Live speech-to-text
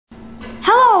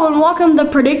Hello and welcome to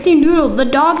Predicting Doodle, the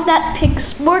dogs that pick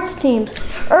sports teams.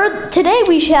 Or today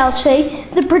we shall say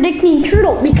the Predicting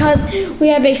Turtle because we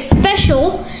have a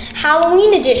special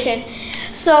Halloween edition.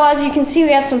 So as you can see,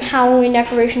 we have some Halloween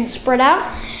decorations spread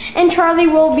out. And Charlie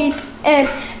will be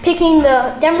picking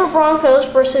the Denver Broncos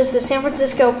versus the San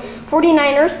Francisco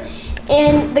 49ers.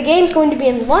 And the game's going to be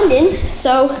in London.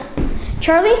 So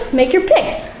Charlie, make your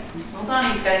picks. Hold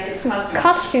on, he's got to get his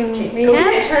Costume. Go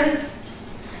ahead, Charlie.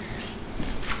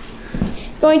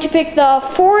 Going to pick the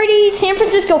San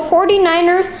Francisco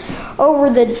 49ers over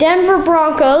the Denver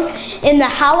Broncos in the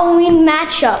Halloween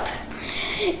matchup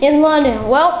in London.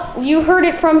 Well, you heard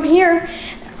it from here.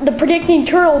 The Predicting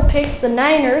Turtle picks the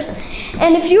Niners.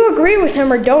 And if you agree with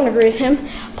him or don't agree with him,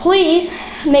 please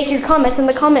make your comments in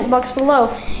the comment box below.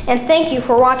 And thank you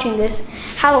for watching this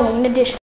Halloween edition.